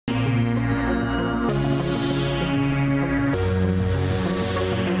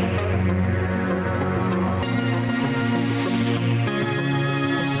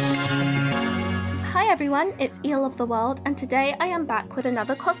everyone, it's EELOFTHEWORLD and today I am back with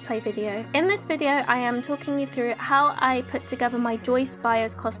another cosplay video. In this video I am talking you through how I put together my Joyce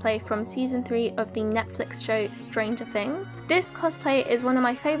Byers cosplay from season 3 of the Netflix show Stranger Things. This cosplay is one of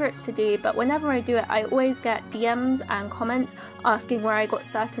my favourites to do, but whenever I do it I always get DMs and comments asking where I got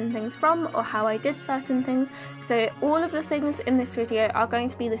certain things from or how I did certain things, so all of the things in this video are going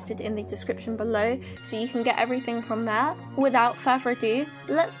to be listed in the description below so you can get everything from there. Without further ado,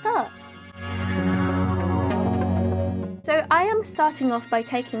 let's start! So I am starting off by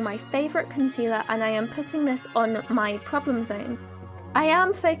taking my favourite concealer and I am putting this on my problem zone. I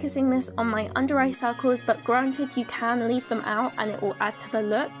am focusing this on my under eye circles, but granted you can leave them out and it will add to the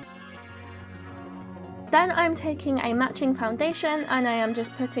look. Then I'm taking a matching foundation and I am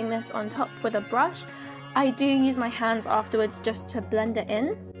just putting this on top with a brush. I do use my hands afterwards just to blend it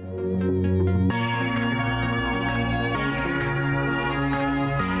in.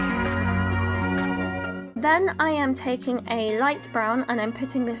 Then I am taking a light brown and I'm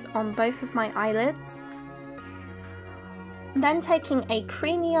putting this on both of my eyelids. Then taking a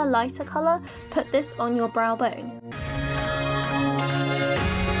creamier lighter colour, put this on your brow bone.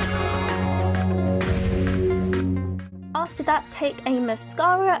 After that, take a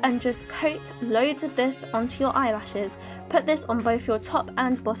mascara and just coat loads of this onto your eyelashes. Put this on both your top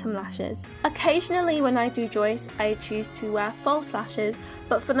and bottom lashes. Occasionally when I do Joyce, I choose to wear false lashes,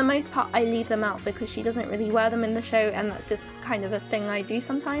 but for the most part I leave them out because she doesn't really wear them in the show and that's just kind of a thing I do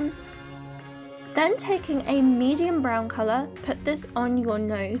sometimes. Then taking a medium brown colour, put this on your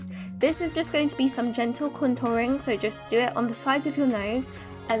nose. This is just going to be some gentle contouring, so just do it on the sides of your nose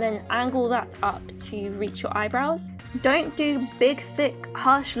and then angle that up to reach your eyebrows. Don't do big, thick,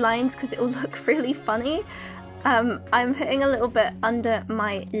 harsh lines because it will look really funny. I'm putting a little bit under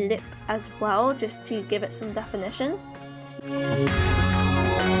my lip as well, just to give it some definition.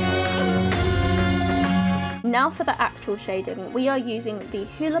 Now for the actual shading, we are using the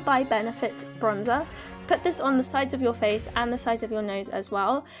Hoola by Benefit bronzer. Put this on the sides of your face and the sides of your nose as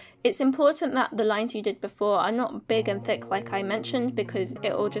well. It's important that the lines you did before are not big and thick like I mentioned because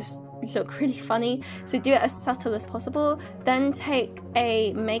it will just look really funny, so do it as subtle as possible. Then take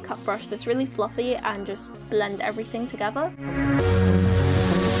a makeup brush that's really fluffy and just blend everything together.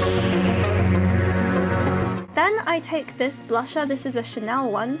 Then I take this blusher, this is a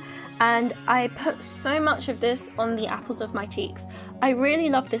Chanel one, and I put so much of this on the apples of my cheeks. I really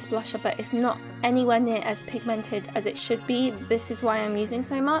love this blusher, but it's not anywhere near as pigmented as it should be. This is why I'm using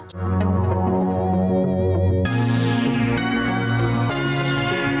so much.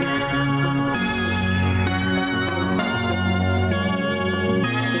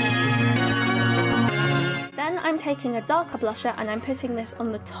 Then I'm taking a darker blusher and I'm putting this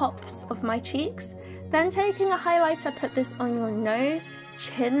on the tops of my cheeks. Then taking a highlighter, put this on your nose,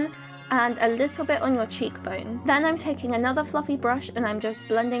 chin, and a little bit on your cheekbone. Then I'm taking another fluffy brush and I'm just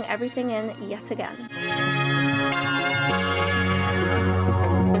blending everything in yet again.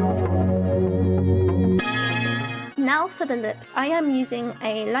 Now for the lips, I am using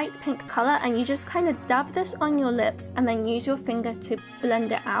a light pink colour and you just kind of dab this on your lips and then use your finger to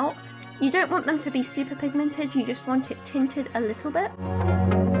blend it out. You don't want them to be super pigmented, you just want it tinted a little bit.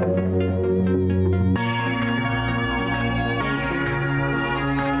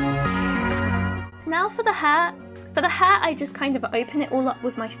 Now for the hair. For the hair, I just kind of open it all up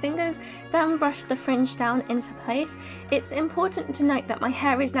with my fingers, then brush the fringe down into place. It's important to note that my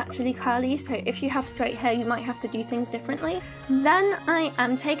hair is naturally curly, so if you have straight hair you might have to do things differently. Then I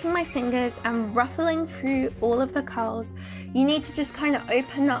am taking my fingers and ruffling through all of the curls. You need to just kind of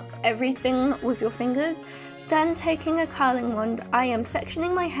open up everything with your fingers. Then taking a curling wand, I am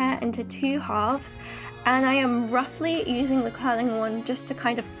sectioning my hair into 2 halves. And I am roughly using the curling wand just to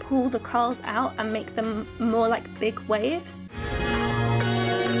kind of pull the curls out and make them more like big waves.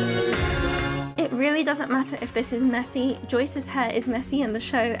 It really doesn't matter if this is messy. Joyce's hair is messy in the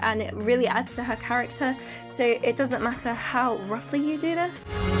show and it really adds to her character, so it doesn't matter how roughly you do this.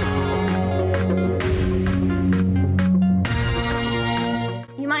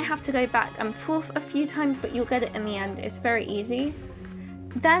 You might have to go back and forth a few times, but you'll get it in the end. It's very easy.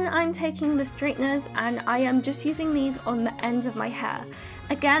 Then I'm taking the straighteners and I am just using these on the ends of my hair.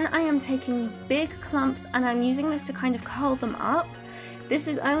 Again, I am taking big clumps and I'm using this to kind of curl them up. This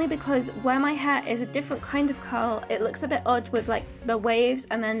is only because where my hair is a different kind of curl, it looks a bit odd with like the waves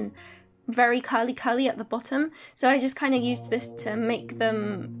and then very curly at the bottom. So I just kind of used this to make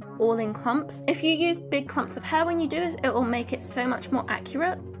them all in clumps. If you use big clumps of hair when you do this, it will make it so much more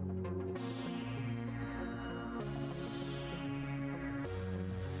accurate.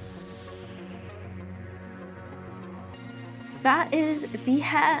 That is the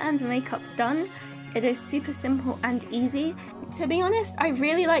hair and makeup done. It is super simple and easy. To be honest, I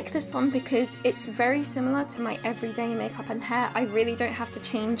really like this one because it's very similar to my everyday makeup and hair. I really don't have to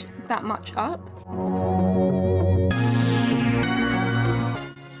change that much up.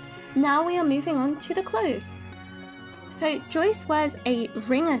 Now we are moving on to the clothes. So Joyce wears a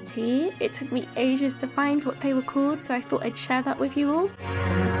ringer tee. It took me ages to find what they were called, so I thought I'd share that with you all.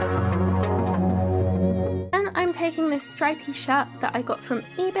 Then I'm taking this stripy shirt that I got from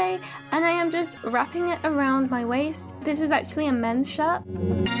eBay and I am just wrapping it around my waist. This is actually a men's shirt.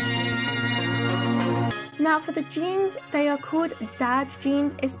 Now for the jeans, they are called dad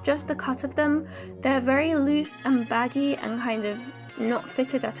jeans. It's just the cut of them. They're very loose and baggy and kind of not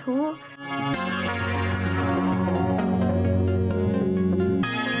fitted at all.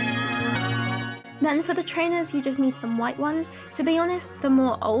 Then for the trainers, you just need some white ones. To be honest, the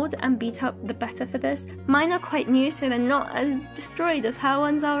more old and beat up, the better for this. Mine are quite new, so they're not as destroyed as her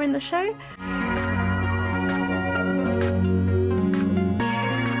ones are in the show.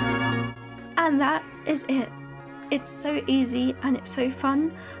 And that is it. It's so easy and it's so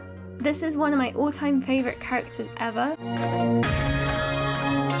fun. This is one of my all-time favourite characters ever.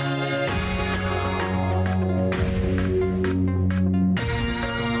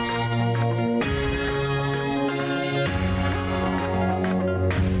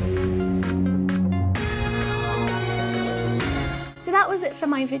 That was it for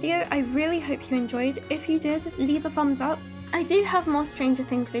my video. I really hope you enjoyed. If you did, leave a thumbs up. I do have more Stranger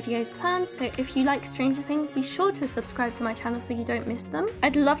Things videos planned, so if you like Stranger Things, be sure to subscribe to my channel so you don't miss them.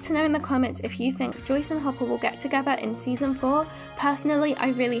 I'd love to know in the comments if you think Joyce and Hopper will get together in season 4. Personally, I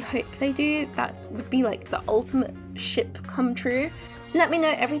really hope they do. That would be like the ultimate ship come true. Let me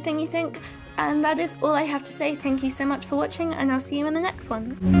know everything you think, and that is all I have to say. Thank you so much for watching, and I'll see you in the next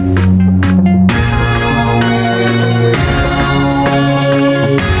one.